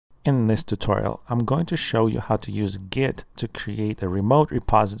In this tutorial, I'm going to show you how to use Git to create a remote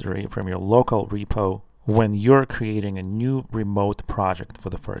repository from your local repo when you're creating a new remote project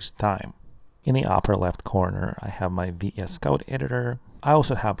for the first time. In the upper left corner, I have my VSCode editor. I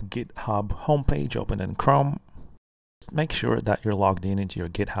also have GitHub homepage open in Chrome. Make sure that you're logged in into your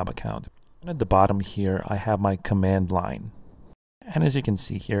GitHub account. And at the bottom here, I have my command line. And as you can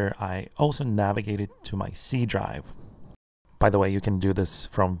see here, I also navigated to my C drive. By the way, you can do this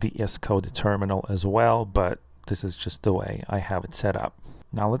from VSCode terminal as well, but this is just the way I have it set up.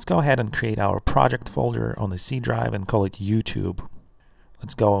 Now let's go ahead and create our project folder on the C drive and call it YouTube.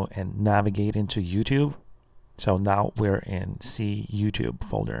 Let's go and navigate into YouTube. So now we're in C YouTube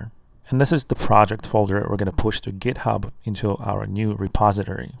folder. And this is the project folder we're going to push to GitHub into our new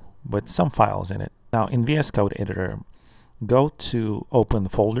repository with some files in it. Now in VSCode editor, go to open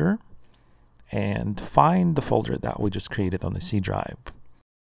folder and find the folder that we just created on the C drive.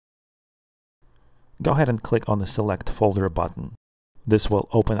 Go ahead and click on the select folder button. This will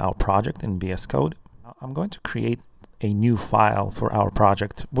open our project in VSCode. Now I'm going to create a new file for our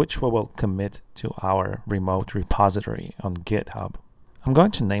project, which we will commit to our remote repository on GitHub. I'm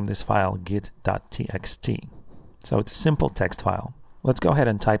going to name this file git.txt. So it's a simple text file. Let's go ahead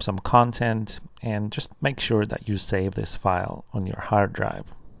and type some content and just make sure that you save this file on your hard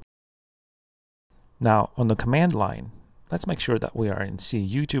drive. Now on the command line, let's make sure that we are in C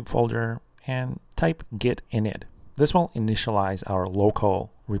YouTube folder and type git init. This will initialize our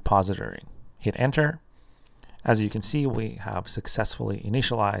local repository. Hit enter. As you can see, we have successfully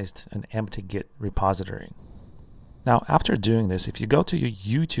initialized an empty Git repository. Now after doing this, if you go to your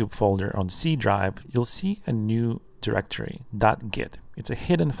YouTube folder on C drive, you'll see a new directory, .git. It's a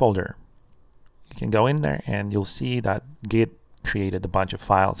hidden folder. You can go in there and you'll see that Git created a bunch of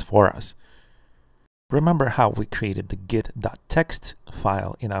files for us. Remember how we created the git.txt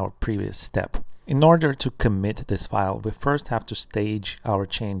file in our previous step. In order to commit this file, we first have to stage our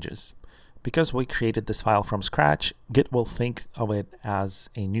changes. Because we created this file from scratch, Git will think of it as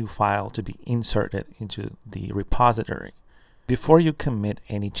a new file to be inserted into the repository. Before you commit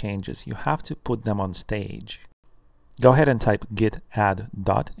any changes, you have to put them on stage. Go ahead and type git add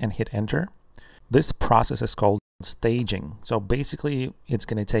dot and hit enter. This process is called staging. So basically, it's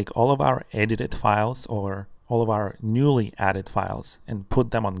going to take all of our edited files or all of our newly added files and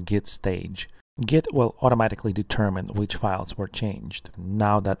put them on Git stage. Git will automatically determine which files were changed.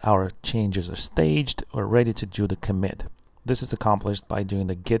 Now that our changes are staged, we're ready to do the commit. This is accomplished by doing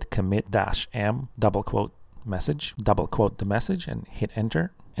the git commit -m double quote the message and hit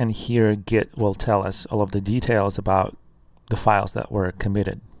enter. And here Git will tell us all of the details about the files that were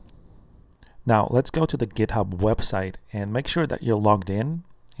committed. Now let's go to the GitHub website and make sure that you're logged in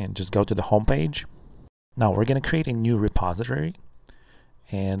and just go to the home page. Now we're going to create a new repository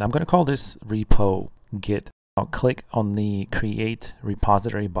and I'm going to call this repo git. Now click on the create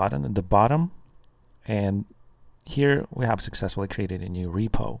repository button at the bottom and here we have successfully created a new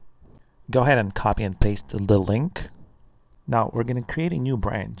repo. Go ahead and copy and paste the link. Now we're going to create a new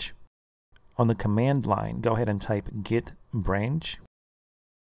branch. On the command line, go ahead and type git branch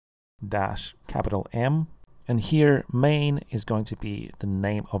 -M, and here main is going to be the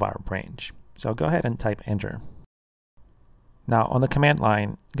name of our branch. So go ahead and type enter. Now on the command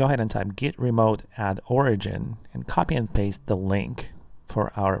line, go ahead and type git remote add origin and copy and paste the link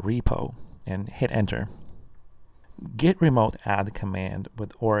for our repo and hit enter. Git remote add command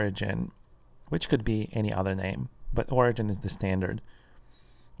with origin, which could be any other name, but origin is the standard,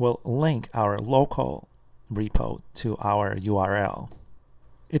 will link our local repo to our URL.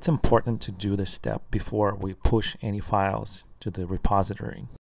 It's important to do this step before we push any files to the repository.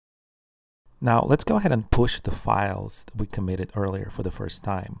 Now let's go ahead and push the files that we committed earlier for the first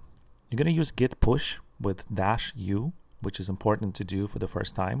time. You're going to use git push with -u, which is important to do for the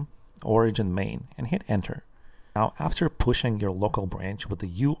first time, origin main, and hit enter. Now after pushing your local branch with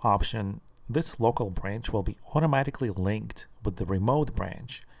the U option, this local branch will be automatically linked with the remote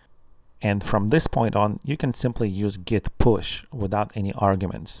branch. And from this point on, you can simply use git push without any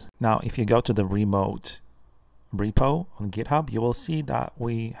arguments. Now, if you go to the remote repo on GitHub, you will see that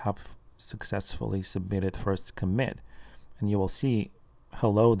we have successfully submitted first commit. And you will see,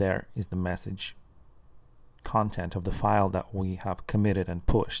 hello, there is the message content of the file that we have committed and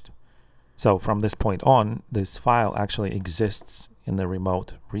pushed. So from this point on, this file actually exists in the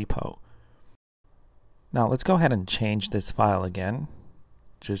remote repo. Now let's go ahead and change this file again,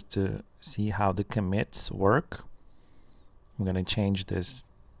 just to see how the commits work. I'm going to change this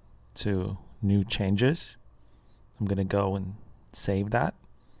to new changes. I'm going to go and save that.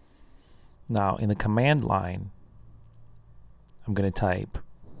 Now in the command line, I'm going to type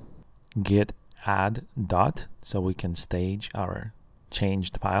git add dot so we can stage our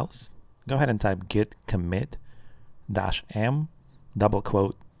changed files. Go ahead and type git commit -m double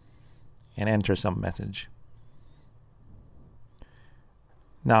quote and enter some message.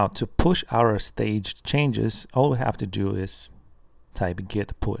 Now to push our staged changes, all we have to do is type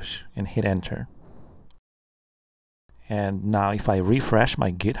git push and hit enter. And now if I refresh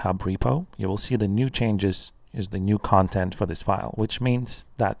my GitHub repo, you will see the new changes is the new content for this file, which means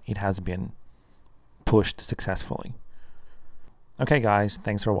that it has been pushed successfully. Okay guys,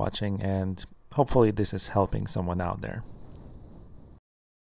 thanks for watching, and hopefully this is helping someone out there.